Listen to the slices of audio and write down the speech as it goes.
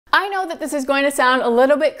I know that this is going to sound a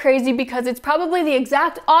little bit crazy because it's probably the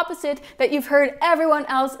exact opposite that you've heard everyone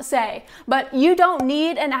else say, but you don't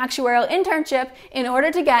need an actuarial internship in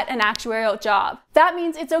order to get an actuarial job. That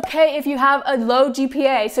means it's okay if you have a low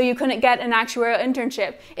GPA so you couldn't get an actuarial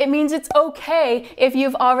internship. It means it's okay if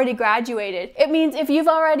you've already graduated. It means if you've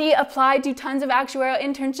already applied to tons of actuarial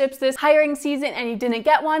internships this hiring season and you didn't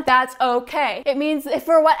get one, that's okay. It means if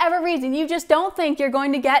for whatever reason you just don't think you're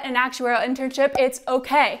going to get an actuarial internship, it's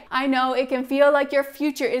okay. I know it can feel like your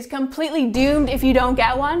future is completely doomed if you don't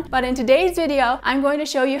get one, but in today's video, I'm going to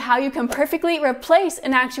show you how you can perfectly replace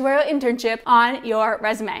an actuarial internship on your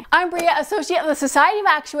resume. I'm Bria, associate of the Society of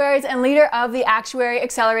Actuaries and leader of the Actuary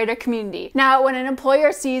Accelerator Community. Now, when an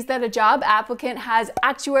employer sees that a job applicant has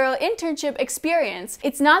actuarial internship experience,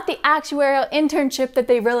 it's not the actuarial internship that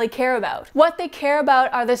they really care about. What they care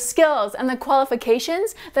about are the skills and the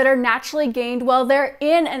qualifications that are naturally gained while they're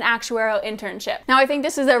in an actuarial internship. Now, I think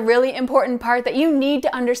this is a really important part that you need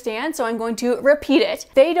to understand, so I'm going to repeat it.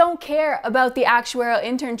 They don't care about the actuarial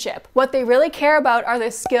internship. What they really care about are the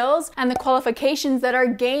skills and the qualifications that are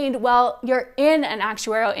gained while you're in an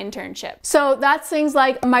actuarial internship. So that's things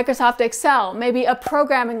like Microsoft Excel, maybe a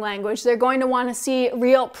programming language. They're going to want to see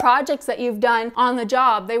real projects that you've done on the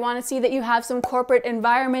job. They want to see that you have some corporate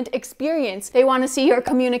environment experience. They want to see your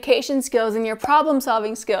communication skills and your problem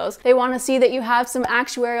solving skills. They want to see that you have some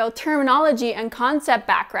actuarial terminology and concept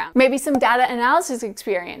background, maybe some data analysis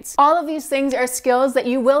experience. All of these things are skills that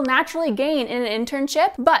you will naturally gain in an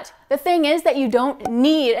internship, but the thing is that you don't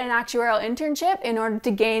need an actuarial internship in order to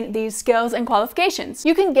gain these skills and qualifications.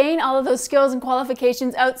 You can gain all of those skills and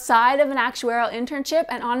qualifications outside of an actuarial internship,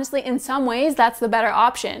 and honestly, in some ways, that's the better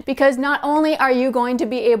option, because not only are you going to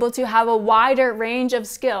be able to have a wider range of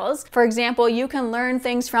skills, for example, you can learn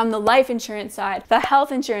things from the life insurance side, the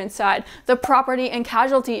health insurance side, the property and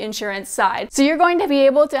casualty insurance side. So you're going to be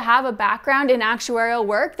able to have a background in actuarial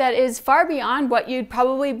work that is far beyond what you'd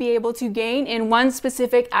probably be able to gain in one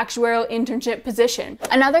specific actuarial internship position.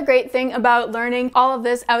 Another great thing about learning all of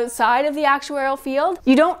this outside of the actuarial field,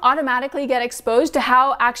 you don't automatically get exposed to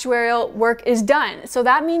how actuarial work is done. So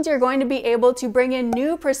that means you're going to be able to bring in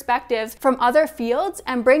new perspectives from other fields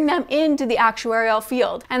and bring them into the actuarial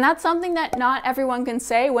field. And that's something that not everyone can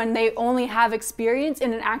say when they only have experience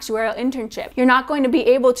in an actuarial internship. You're not going to be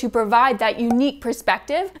able to provide that unique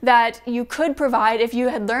perspective that you could provide if you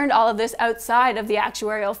had learned all of this outside of the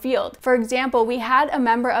actuarial field. For example, we had a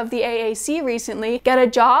member of the AAC recently get a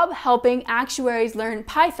job helping actuaries learn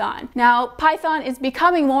Python. Now, Python is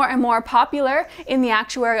becoming more and more popular in the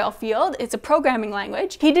actuarial field. It's a programming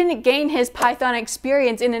language. He didn't gain his Python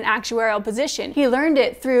experience in an actuarial position. He learned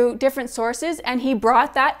it through different sources, and he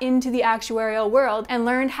brought that into the actuarial world and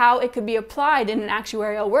learned how it could be applied in an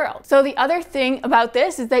actuarial world. So the other thing about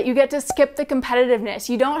this is that you get to skip the competitiveness.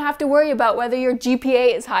 You don't have to worry about whether your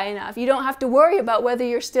GPA is high enough. You don't have to worry about whether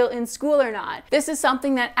you're still in school or not. This is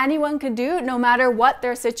something that anyone could do no matter what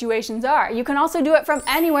their situations are. You can also do it from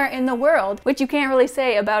anywhere in the world, which you can't really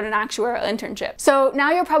say about an actuarial internship. So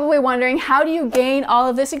now you're probably wondering, how do you gain all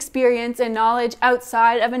of this experience and knowledge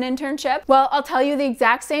outside of an internship? Well, I'll tell you the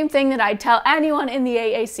exact same thing that I'd tell anyone in the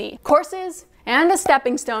AAC. Courses and a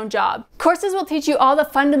stepping stone job. Courses will teach you all the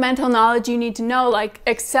fundamental knowledge you need to know, like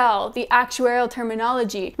Excel, the actuarial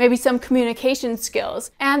terminology, maybe some communication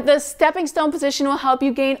skills. And the stepping stone position will help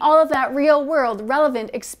you gain all of that real world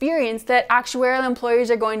relevant experience that actuarial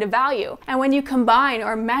employers are going to value. And when you combine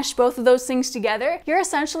or mesh both of those things together, you're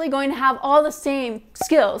essentially going to have all the same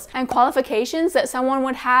skills and qualifications that someone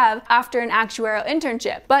would have after an actuarial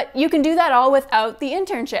internship. But you can do that all without the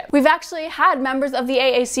internship. We've actually had members of the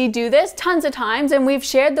AAC do this tons of times, and we've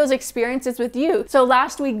shared those experiences with you. So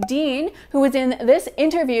last week, Dean, who was in this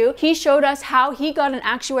interview, he showed us how he got an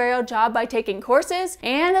actuarial job by taking courses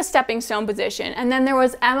and a stepping stone position. And then there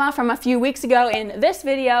was Emma from a few weeks ago in this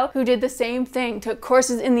video who did the same thing, took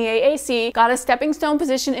courses in the AAC, got a stepping stone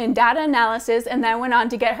position in data analysis, and then went on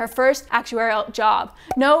to get her first actuarial job.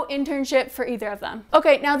 No internship for either of them.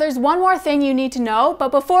 Okay, now there's one more thing you need to know,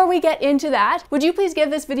 but before we get into that, would you please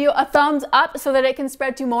give this video a thumbs up so that it can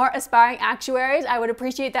spread to more aspiring actuaries? I would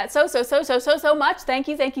appreciate that so much. Thank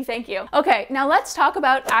you. Okay, now let's talk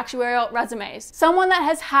about actuarial resumes. Someone that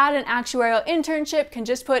has had an actuarial internship can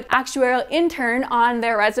just put actuarial intern on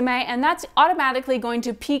their resume, and that's automatically going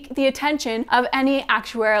to pique the attention of any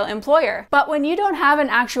actuarial employer. But when you don't have an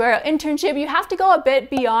actuarial internship, you have to go a bit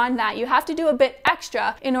beyond that. You have to do a bit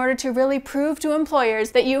extra in order to really prove to employers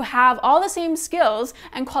that you have all the same skills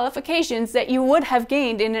and qualifications that you would have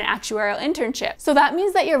gained in an actuarial internship. So that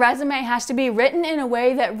means that your resume has to to be written in a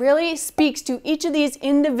way that really speaks to each of these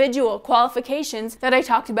individual qualifications that I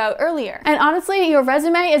talked about earlier. And honestly, your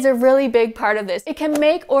resume is a really big part of this. It can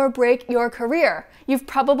make or break your career. You've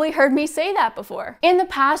probably heard me say that before. In the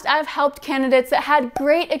past, I've helped candidates that had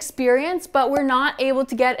great experience but were not able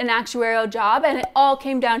to get an actuarial job, and it all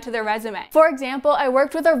came down to their resume. For example, I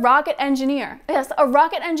worked with a rocket engineer. Yes, a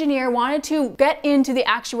rocket engineer wanted to get into the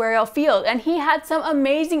actuarial field, and he had some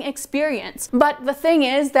amazing experience. But the thing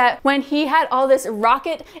is that when he had all this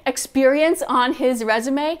rocket experience on his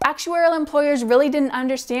resume, actuarial employers really didn't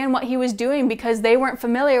understand what he was doing because they weren't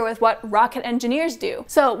familiar with what rocket engineers do.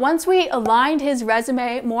 So once we aligned his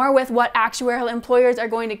resume more with what actuarial employers are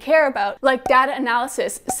going to care about, like data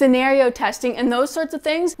analysis, scenario testing, and those sorts of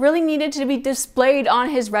things really needed to be displayed on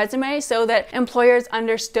his resume so that employers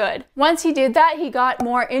understood. Once he did that, he got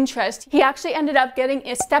more interest. He actually ended up getting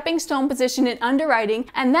a stepping stone position in underwriting,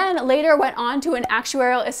 and then later went on to an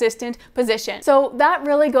actuarial assistant position. So that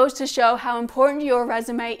really goes to show how important your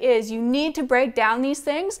resume is. You need to break down these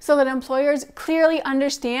things so that employers clearly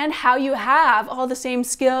understand how you have all the same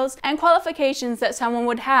skills and qualifications that someone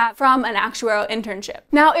would have from an actuarial internship.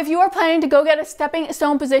 Now, if you are planning to go get a stepping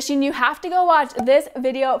stone position, you have to go watch this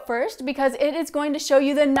video first, because it is going to show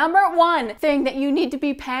you the #1 thing that you need to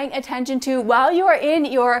be paying attention to while you are in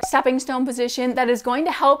your stepping stone position that is going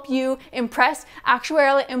to help you impress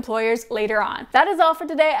actuarial employers later on. That is all for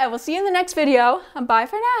today. I will see you in the next video. Bye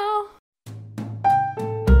for now.